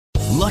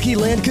Lucky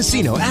Land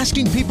Casino,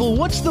 asking people,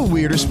 what's the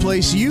weirdest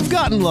place you've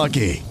gotten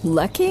lucky?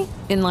 Lucky?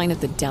 In line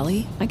at the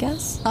deli, I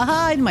guess?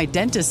 Aha, in my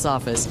dentist's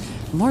office.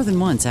 More than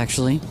once,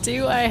 actually.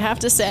 Do I have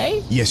to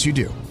say? Yes, you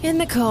do. In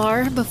the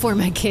car before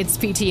my kids'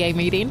 PTA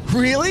meeting.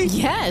 Really?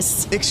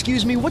 Yes.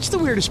 Excuse me, what's the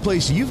weirdest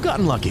place you've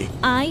gotten lucky?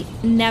 I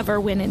never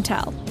win and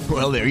tell.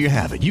 Well, there you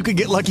have it. You can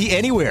get lucky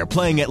anywhere,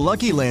 playing at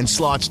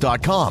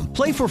LuckyLandSlots.com.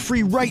 Play for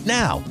free right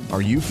now.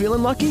 Are you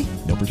feeling lucky?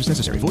 No purchase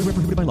necessary. Void where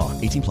prohibited by law.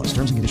 18 plus.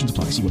 Terms and conditions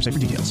apply. See website for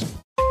details.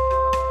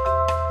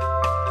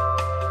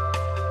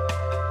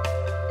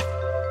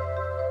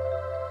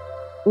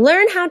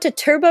 Learn how to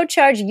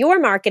turbocharge your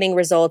marketing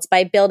results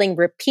by building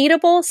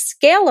repeatable,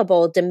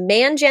 scalable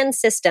demand gen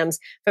systems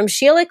from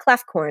Sheila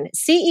Klefkorn,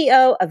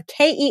 CEO of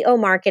KEO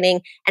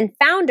Marketing and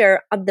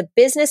founder of the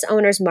Business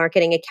Owners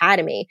Marketing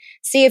Academy.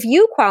 See if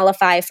you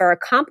qualify for a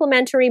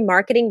complimentary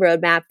marketing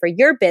roadmap for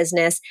your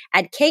business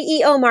at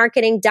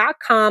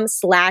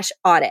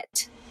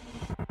keomarketing.com/audit.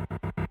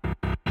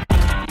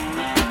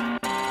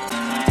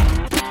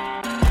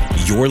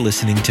 You're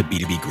listening to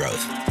B2B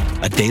Growth,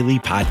 a daily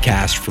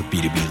podcast for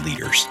B2B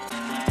leaders.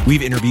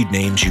 We've interviewed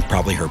names you've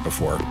probably heard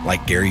before,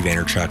 like Gary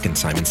Vaynerchuk and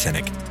Simon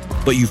Sinek,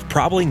 but you've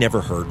probably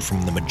never heard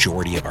from the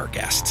majority of our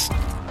guests.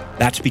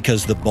 That's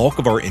because the bulk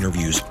of our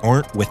interviews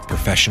aren't with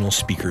professional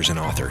speakers and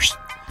authors.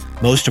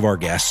 Most of our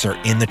guests are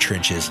in the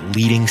trenches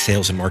leading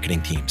sales and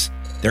marketing teams.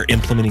 They're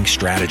implementing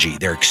strategy.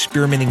 They're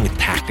experimenting with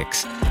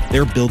tactics.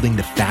 They're building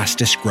the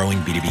fastest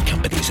growing B2B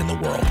companies in the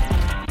world.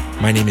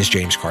 My name is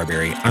James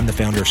Carberry. I'm the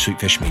founder of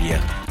Sweetfish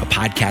Media, a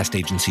podcast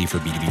agency for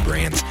B2B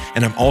brands,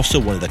 and I'm also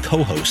one of the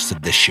co-hosts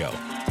of this show.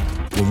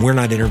 When we're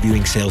not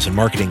interviewing sales and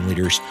marketing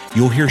leaders,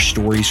 you'll hear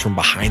stories from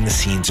behind the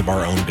scenes of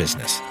our own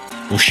business.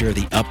 We'll share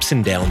the ups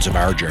and downs of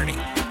our journey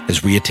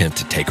as we attempt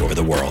to take over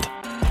the world.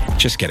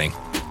 Just kidding.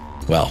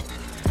 Well,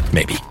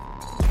 maybe.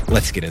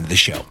 Let's get into the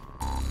show.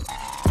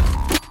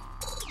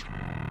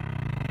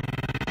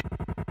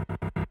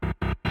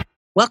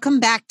 Welcome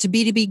back to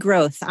B2B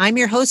Growth. I'm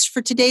your host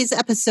for today's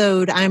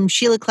episode. I'm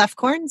Sheila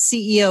Klefkorn,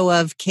 CEO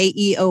of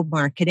KEO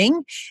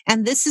Marketing,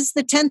 and this is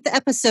the 10th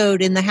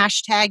episode in the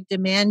hashtag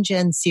Demand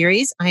Gen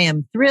series. I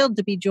am thrilled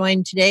to be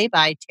joined today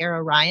by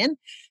Tara Ryan,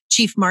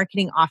 Chief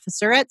Marketing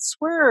Officer at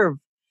Swerve.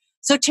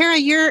 So Tara,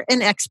 you're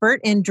an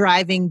expert in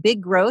driving big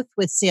growth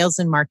with sales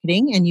and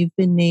marketing, and you've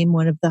been named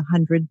one of the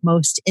 100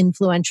 most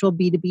influential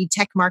B2B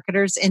tech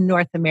marketers in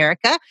North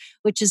America,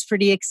 which is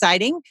pretty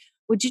exciting.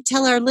 Would you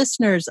tell our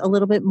listeners a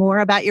little bit more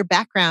about your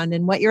background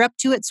and what you're up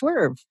to at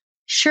Swerve?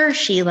 Sure,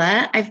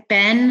 Sheila. I've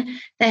been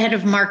the head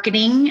of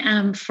marketing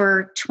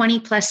for 20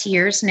 plus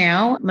years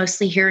now,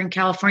 mostly here in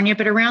California,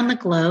 but around the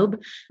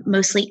globe,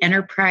 mostly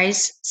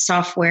enterprise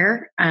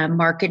software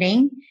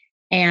marketing.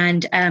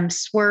 And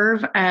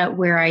Swerve,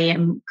 where I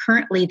am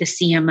currently the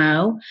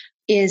CMO,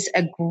 is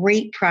a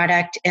great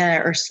product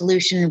or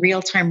solution,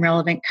 real-time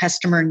relevant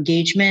customer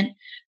engagement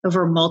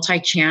over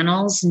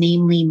multi-channels,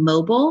 namely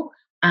mobile.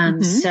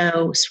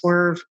 So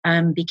Swerve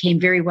became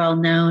very well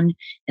known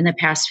in the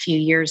past few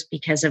years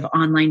because of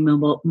online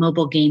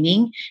mobile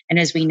gaming. And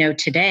as we know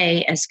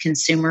today, as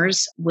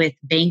consumers with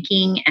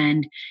banking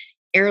and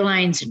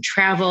airlines and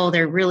travel,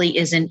 there really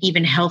isn't,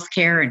 even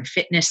healthcare and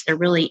fitness, there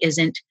really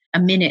isn't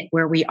a minute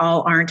where we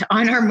all aren't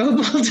on our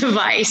mobile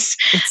device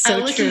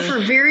looking for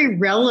very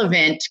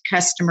relevant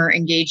customer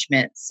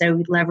engagement. So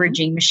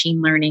leveraging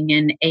machine learning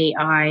and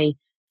AI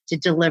to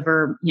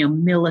deliver,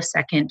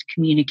 millisecond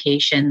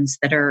communications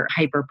that are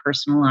hyper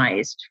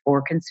personalized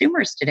for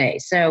consumers today.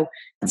 So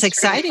it's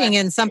exciting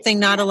and something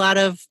not a lot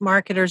of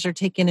marketers are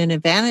taking an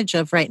advantage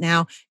of right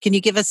now. Can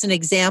you give us an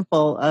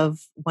example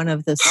of one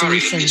of the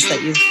solutions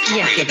that you've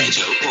given?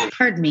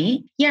 Pardon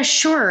me. Yeah,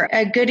 sure.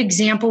 A good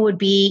example would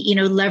be,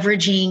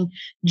 leveraging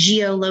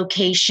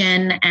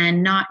geolocation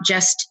and not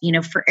just,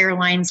 for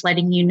airlines,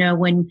 letting you know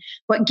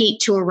what gate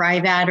to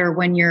arrive at or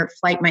when your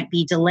flight might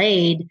be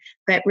delayed,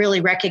 but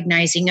really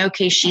recognizing,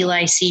 okay, Sheila,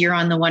 I see you're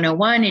on the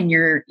 101 and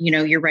you're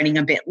running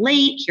a bit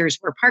late. Here's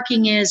where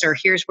parking is, or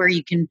here's where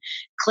you can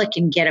click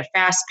and get a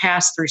fast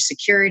pass through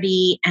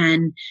security,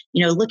 and,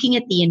 looking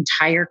at the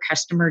entire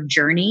customer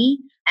journey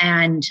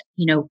and,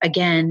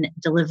 again,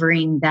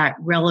 delivering that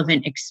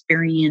relevant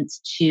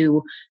experience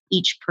to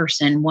each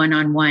person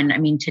one-on-one. I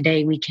mean,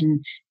 today we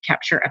can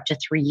capture up to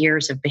 3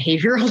 years of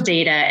behavioral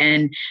data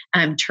and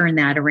turn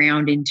that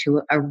around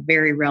into a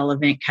very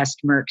relevant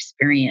customer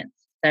experience.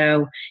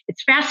 So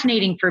it's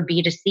fascinating for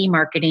B2C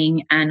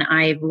marketing, and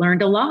I've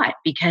learned a lot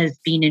because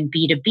being in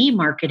B2B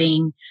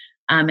marketing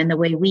and the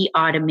way we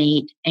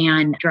automate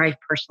and drive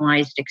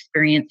personalized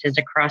experiences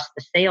across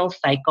the sales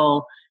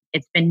cycle,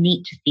 it's been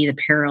neat to see the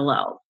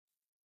parallels.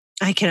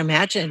 I can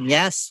imagine,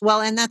 yes.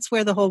 Well, and that's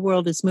where the whole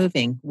world is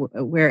moving,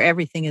 where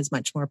everything is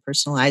much more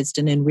personalized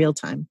and in real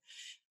time.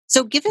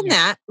 So given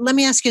that, let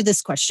me ask you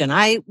this question.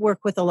 I work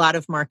with a lot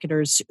of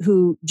marketers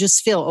who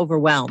just feel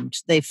overwhelmed.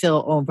 They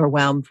feel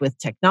overwhelmed with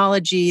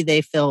technology.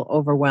 They feel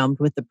overwhelmed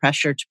with the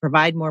pressure to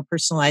provide more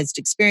personalized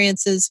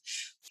experiences.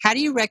 How do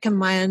you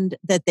recommend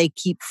that they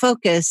keep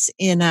focus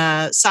in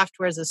a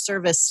software as a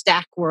service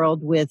stack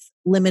world with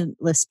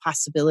limitless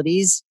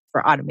possibilities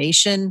for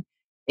automation,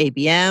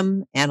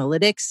 ABM,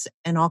 analytics,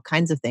 and all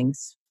kinds of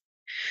things?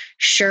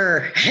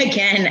 Sure.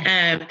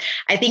 Again,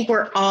 I think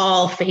we're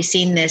all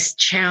facing this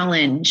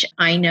challenge.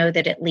 I know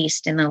that at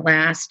least in the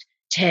last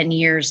 10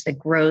 years, the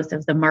growth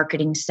of the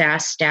marketing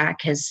SaaS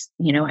stack has,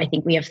 I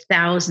think we have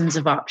thousands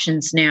of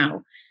options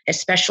now,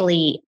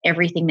 especially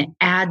everything that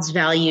adds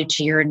value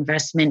to your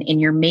investment in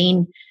your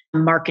main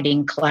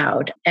marketing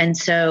cloud. And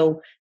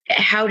so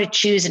how to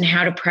choose and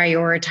how to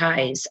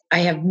prioritize. I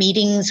have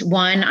meetings.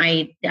 One,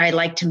 I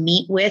like to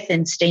meet with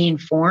and stay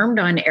informed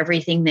on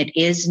everything that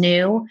is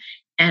new.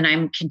 And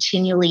I'm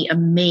continually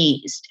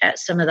amazed at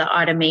some of the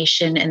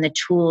automation and the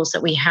tools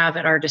that we have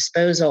at our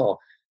disposal.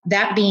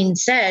 That being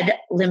said,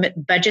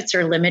 budgets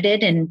are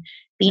limited, and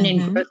being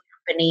in growth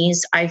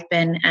companies, I've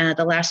been,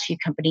 the last few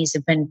companies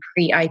have been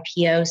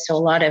pre-IPO, so a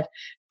lot of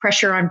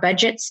pressure on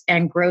budgets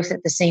and growth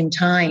at the same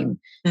time.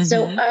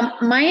 So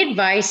my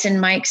advice and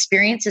my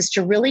experience is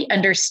to really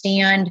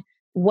understand,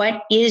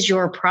 what is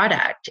your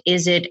product?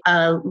 Is it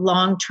a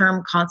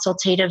long-term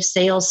consultative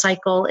sales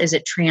cycle? Is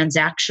it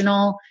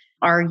transactional?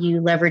 Are you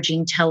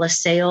leveraging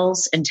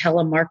telesales and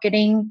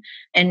telemarketing?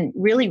 And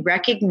really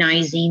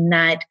recognizing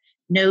that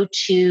no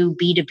two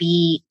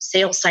B2B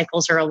sales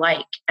cycles are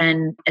alike,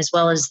 and as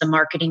well as the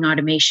marketing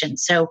automation.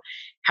 So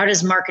how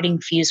does marketing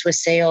fuse with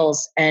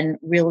sales and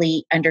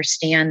really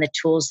understand the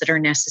tools that are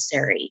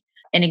necessary?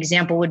 An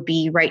example would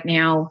be right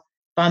now,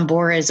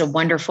 Bombora is a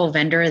wonderful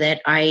vendor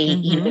that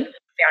I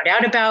found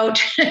out about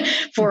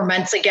 4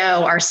 months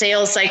ago. Our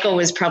sales cycle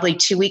was probably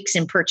 2 weeks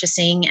in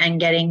purchasing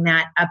and getting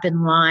that up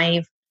and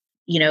live.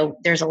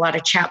 There's a lot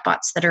of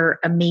chatbots that are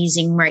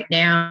amazing right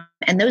now.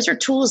 And those are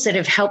tools that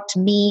have helped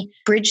me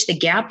bridge the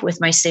gap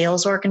with my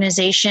sales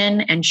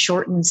organization and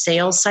shorten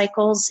sales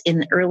cycles in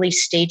the early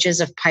stages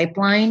of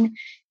pipeline.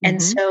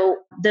 And so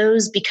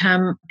those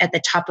become at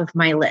the top of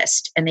my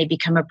list, and they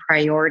become a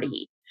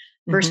priority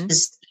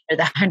versus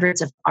the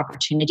hundreds of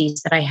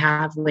opportunities that I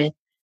have with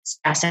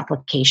SaaS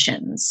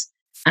applications.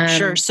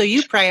 Sure. So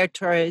you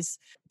prioritize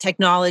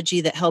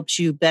technology that helps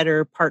you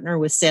better partner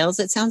with sales,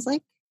 it sounds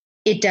like?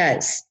 It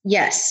does.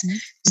 Yes.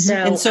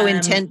 So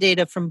intent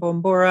data from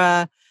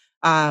Bombora,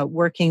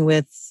 working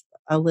with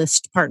a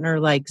list partner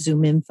like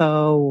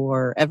ZoomInfo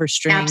or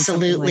Everstring.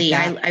 Absolutely.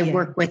 Like I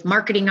work with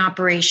marketing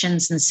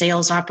operations and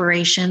sales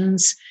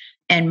operations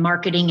and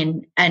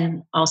marketing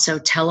and also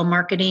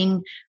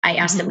telemarketing. I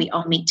ask that we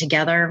all meet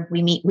together.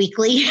 We meet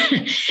weekly.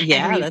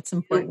 Yeah, that's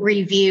important.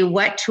 Review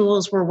what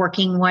tools we're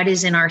working, what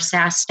is in our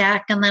SaaS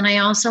stack. And then I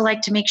also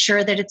like to make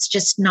sure that it's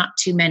just not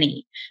too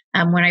many.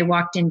 When I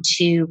walked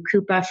into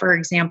Coupa, for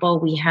example,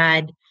 we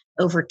had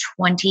over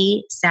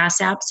 20 SaaS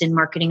apps in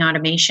marketing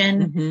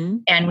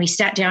automation. And we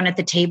sat down at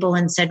the table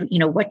and said,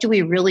 what do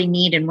we really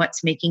need and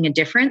what's making a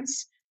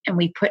difference? And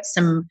we put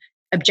some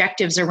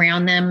objectives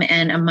around them,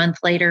 and a month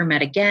later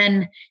met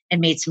again and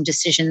made some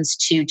decisions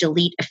to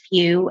delete a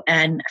few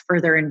and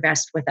further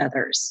invest with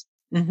others.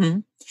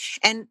 And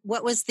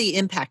what was the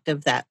impact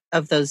of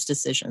those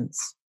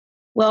decisions?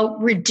 Well,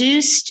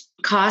 reduced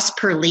cost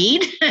per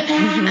lead,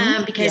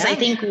 because I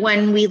think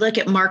when we look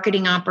at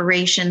marketing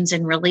operations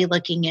and really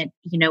looking at,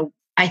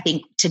 I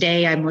think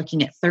today I'm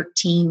looking at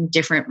 13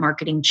 different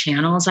marketing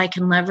channels I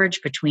can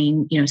leverage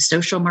between,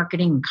 social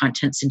marketing and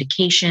content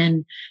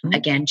syndication,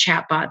 again,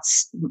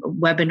 chatbots,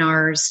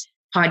 webinars,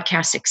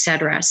 podcasts, et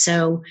cetera.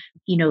 So,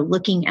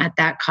 looking at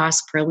that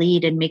cost per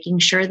lead and making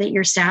sure that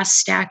your SaaS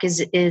stack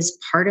is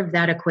part of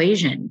that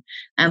equation.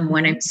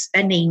 When I'm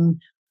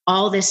spending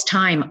all this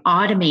time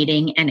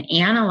automating and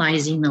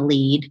analyzing the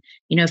lead,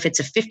 if it's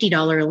a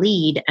 $50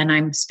 lead and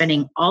I'm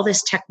spending all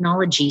this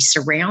technology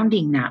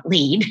surrounding that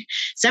lead,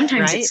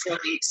 sometimes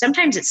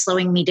it's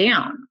slowing me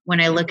down. When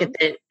I look at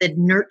the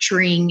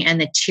nurturing and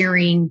the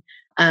tiering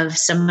of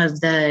some of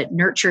the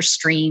nurture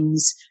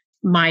streams,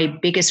 my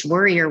biggest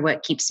worry, or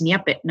what keeps me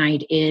up at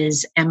night,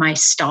 is, am I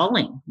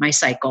stalling my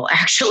cycle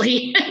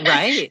actually?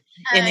 Right.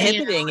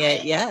 Inhibiting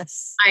it.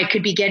 Yes. I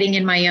could be getting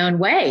in my own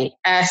way.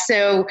 And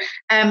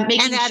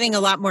adding a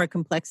lot more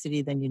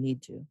complexity than you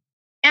need to.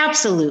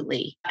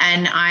 Absolutely.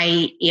 And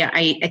I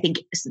think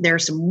there are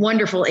some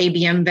wonderful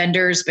ABM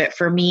vendors, but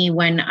for me,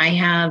 when I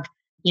have,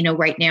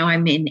 right now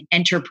I'm in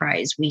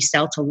enterprise, we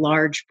sell to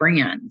large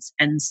brands.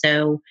 And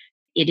so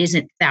it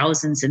isn't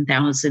thousands and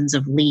thousands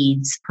of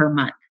leads per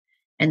month.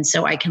 And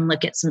so I can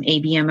look at some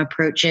ABM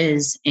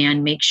approaches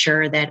and make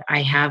sure that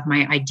I have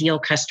my ideal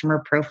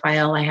customer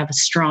profile. I have a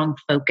strong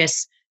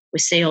focus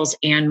with sales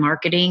and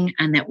marketing,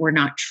 and that we're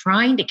not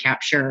trying to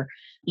capture,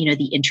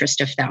 the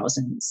interest of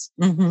thousands.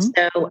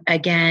 So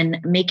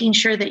again, making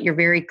sure that you're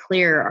very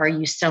clear. Are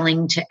you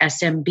selling to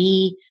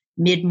SMB,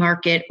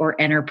 mid-market, or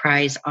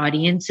enterprise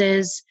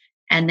audiences?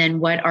 And then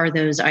what are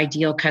those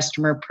ideal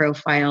customer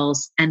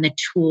profiles and the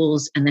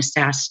tools and the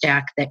SaaS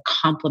stack that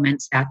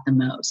complements that the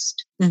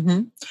most?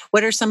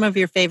 What are some of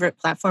your favorite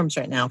platforms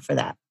right now for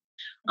that?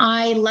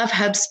 I love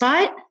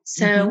HubSpot.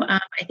 So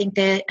I think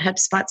that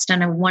HubSpot's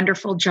done a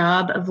wonderful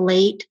job of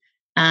late.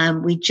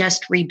 We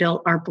just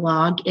rebuilt our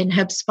blog in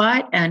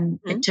HubSpot, and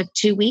it took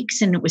 2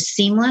 weeks, and it was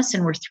seamless,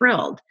 and we're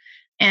thrilled.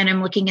 And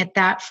I'm looking at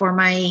that for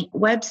my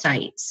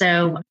website.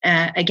 So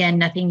again,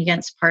 nothing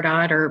against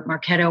Pardot or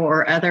Marketo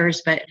or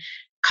others, but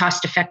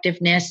cost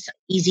effectiveness,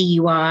 easy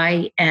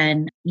UI,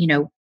 and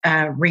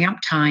ramp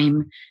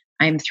time.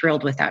 I'm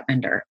thrilled with that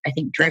vendor. I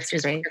think Drift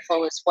is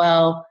wonderful as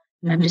well.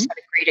 I've just had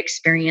a great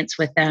experience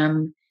with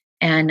them.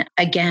 And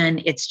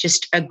again, it's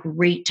just a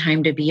great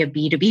time to be a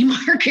B2B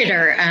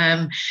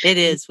marketer. It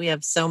is. We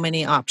have so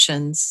many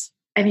options.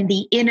 I mean,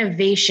 the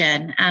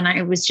innovation, and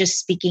I was just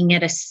speaking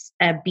at a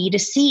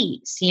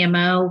B2C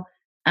CMO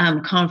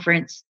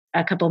conference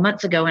a couple of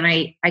months ago, and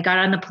I got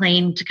on the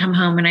plane to come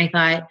home, and I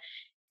thought,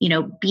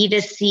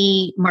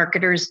 B2C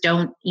marketers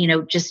don't,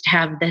 just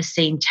have the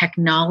same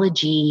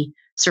technology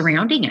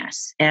surrounding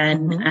us.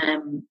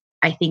 And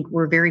I think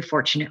we're very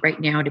fortunate right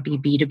now to be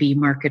B2B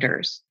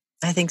marketers.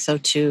 I think so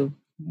too.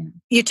 Yeah.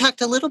 You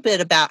talked a little bit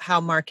about how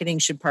marketing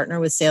should partner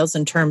with sales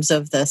in terms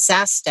of the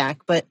SaaS stack,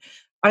 but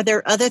are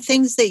there other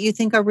things that you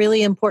think are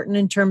really important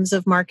in terms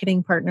of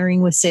marketing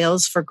partnering with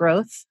sales for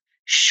growth?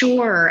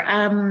 Sure.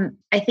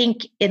 I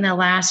think in the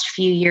last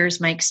few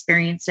years, my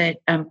experience at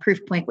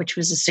Proofpoint, which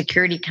was a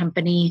security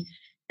company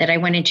that I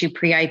went into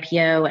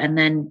pre-IPO, and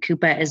then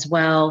Coupa as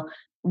well,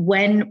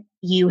 when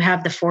you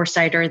have the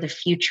foresight or the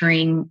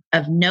futuring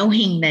of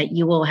knowing that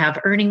you will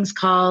have earnings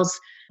calls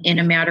in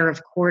a matter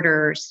of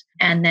quarters,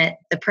 and that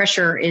the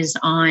pressure is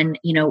on,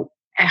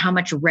 how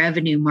much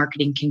revenue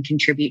marketing can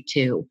contribute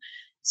to.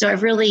 So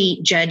I've really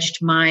judged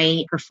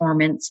my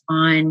performance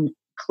on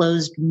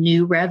closed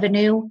new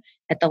revenue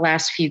at the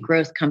last few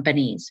growth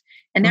companies.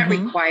 And that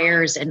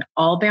requires an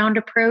all-bound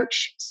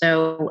approach.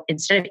 So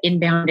instead of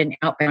inbound and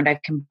outbound,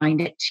 I've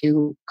combined it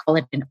to call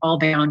it an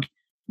all-bound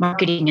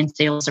marketing and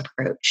sales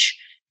approach,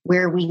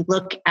 where we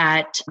look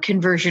at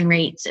conversion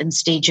rates and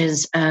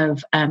stages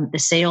of the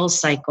sales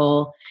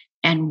cycle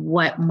and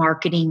what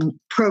marketing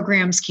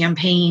programs,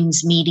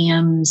 campaigns,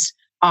 mediums,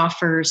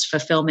 offers,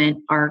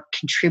 fulfillment are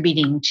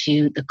contributing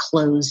to the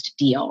closed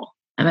deal.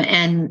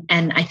 And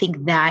I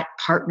think that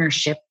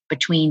partnership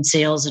between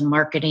sales and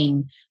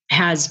marketing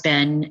has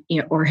been,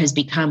 or has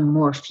become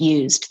more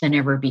fused than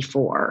ever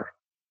before.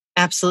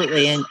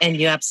 Absolutely. And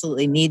you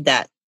absolutely need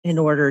that in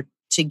order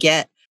to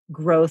get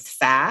growth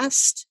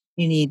fast.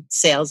 You need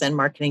sales and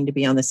marketing to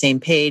be on the same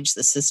page,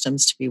 the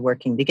systems to be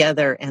working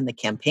together, and the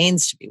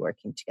campaigns to be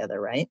working together,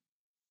 right?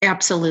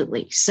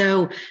 Absolutely.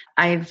 So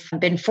I've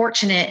been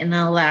fortunate in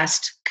the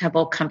last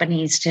couple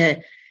companies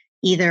to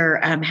either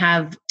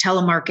have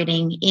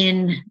telemarketing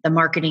in the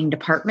marketing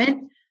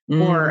department,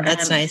 or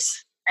that's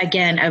nice.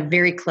 Again, a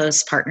very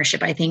close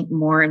partnership. I think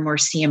more and more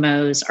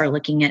CMOs are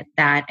looking at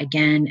that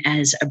again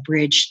as a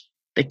bridge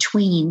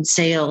between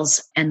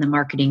sales and the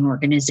marketing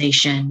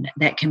organization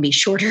that can be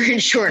shorter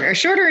and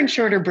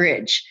shorter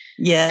bridge.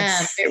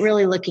 Yes. But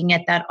really looking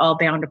at that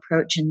all-bound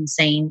approach and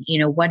saying,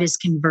 what is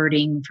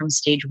converting from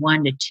stage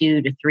 1 to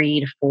 2 to 3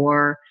 to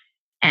 4,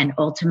 and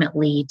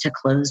ultimately to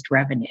closed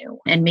revenue,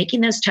 and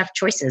making those tough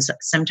choices.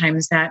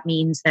 Sometimes that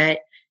means that,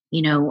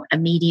 a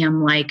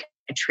medium like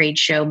a trade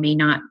show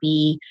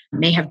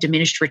may have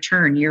diminished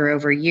return year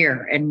over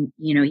year. And,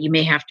 you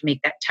may have to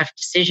make that tough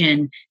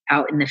decision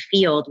out in the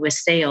field with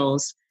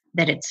sales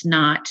that it's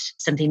not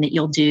something that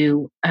you'll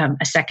do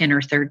a second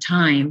or third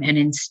time. And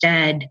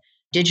instead,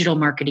 digital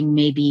marketing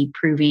may be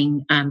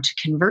proving to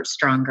convert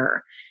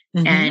stronger.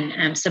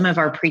 And some of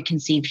our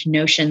preconceived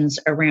notions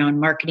around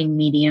marketing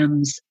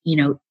mediums,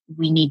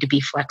 we need to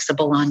be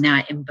flexible on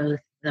that in both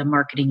the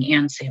marketing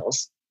and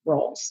sales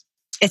roles.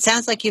 It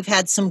sounds like you've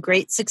had some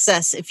great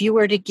success. If you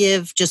were to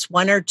give just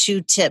 1 or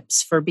 2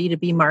 tips for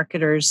B2B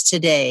marketers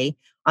today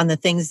on the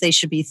things they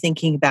should be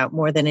thinking about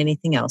more than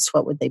anything else,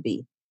 what would they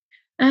be?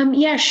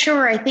 Yeah,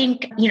 sure. I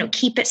think,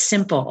 keep it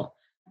simple.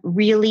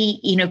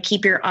 Really,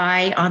 keep your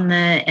eye on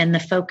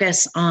the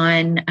focus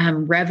on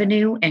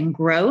revenue and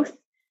growth.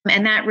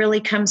 And that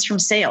really comes from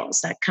sales.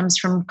 That comes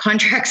from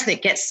contracts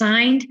that get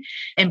signed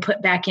and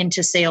put back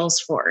into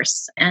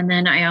Salesforce. And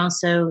then I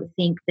also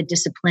think the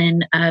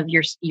discipline of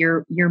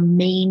your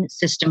main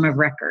system of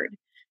record.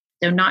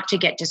 So not to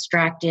get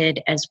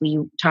distracted, as we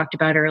talked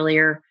about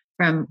earlier,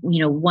 from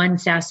one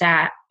SaaS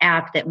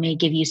app that may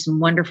give you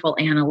some wonderful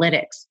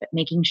analytics, but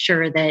making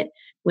sure that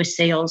with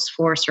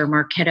Salesforce or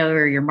Marketo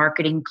or your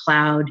marketing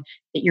cloud,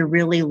 that you're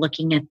really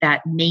looking at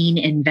that main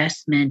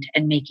investment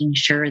and making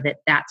sure that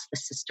that's the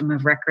system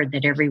of record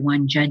that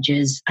everyone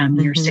judges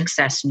your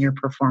success and your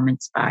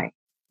performance by.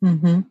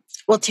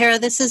 Well, Tara,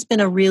 this has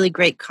been a really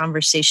great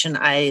conversation.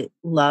 I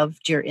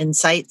loved your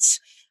insights.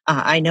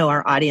 I know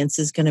our audience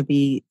is going to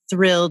be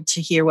thrilled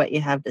to hear what you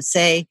have to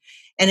say.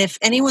 And if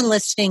anyone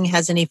listening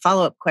has any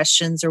follow-up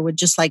questions or would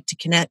just like to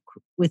connect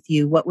with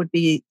you, what would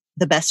be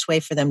the best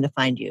way for them to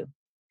find you?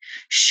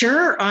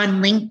 Sure.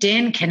 On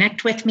LinkedIn,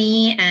 connect with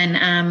me,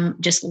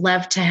 and just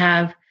love to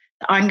have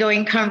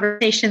ongoing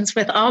conversations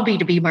with all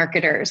B2B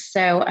marketers.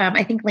 So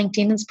I think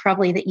LinkedIn is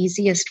probably the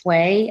easiest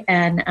way,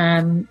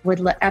 and would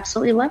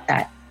absolutely love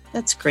that.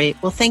 That's great.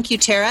 Well, thank you,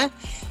 Tara.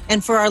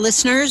 And for our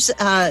listeners,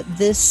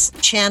 this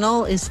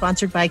channel is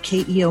sponsored by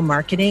KEO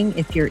Marketing.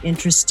 If you're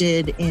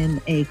interested in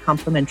a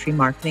complimentary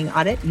marketing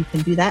audit, you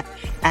can do that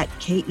at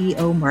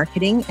KEO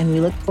Marketing. And we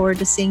look forward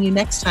to seeing you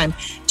next time.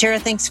 Tara,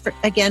 thanks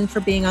again for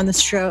being on the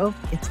show.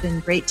 It's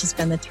been great to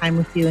spend the time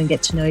with you and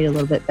get to know you a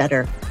little bit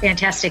better.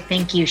 Fantastic.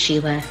 Thank you,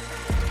 Sheila.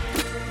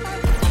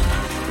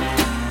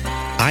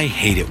 I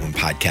hate it when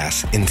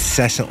podcasts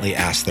incessantly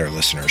ask their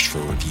listeners for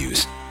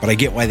reviews, but I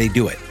get why they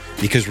do it,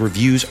 because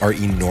reviews are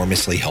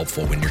enormously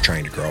helpful when you're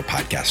trying to grow a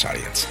podcast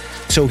audience.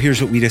 So here's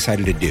what we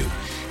decided to do.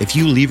 If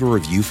you leave a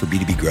review for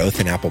B2B Growth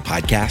in Apple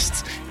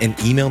Podcasts and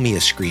email me a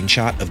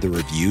screenshot of the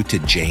review to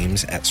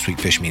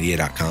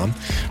james@sweetfishmedia.com,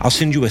 I'll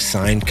send you a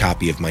signed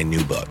copy of my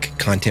new book,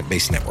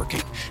 Content-Based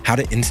Networking, How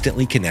to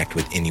Instantly Connect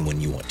with Anyone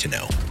You Want to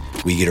Know.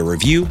 We get a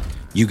review,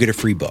 you get a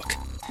free book.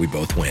 We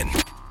both win.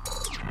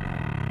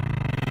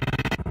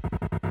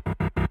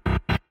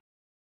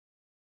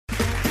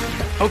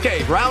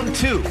 Okay, round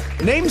two.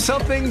 Name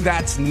something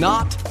that's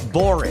not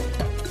boring.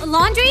 A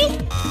laundry?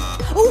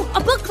 Ooh, a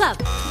book club.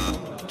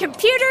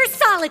 Computer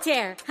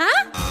solitaire,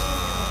 huh?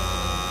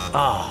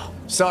 Ah, oh,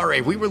 sorry,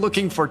 we were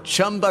looking for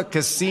Chumba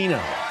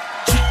Casino.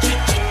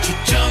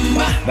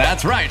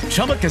 That's right,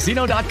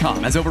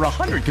 ChumbaCasino.com has over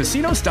 100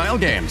 casino-style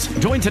games.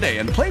 Join today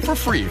and play for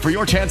free for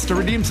your chance to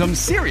redeem some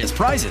serious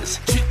prizes.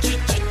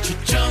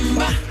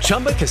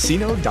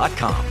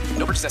 ChumbaCasino.com.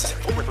 No purchase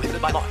necessary. Void where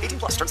prohibited by law.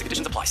 18+ terms and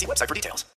conditions apply. See website for details.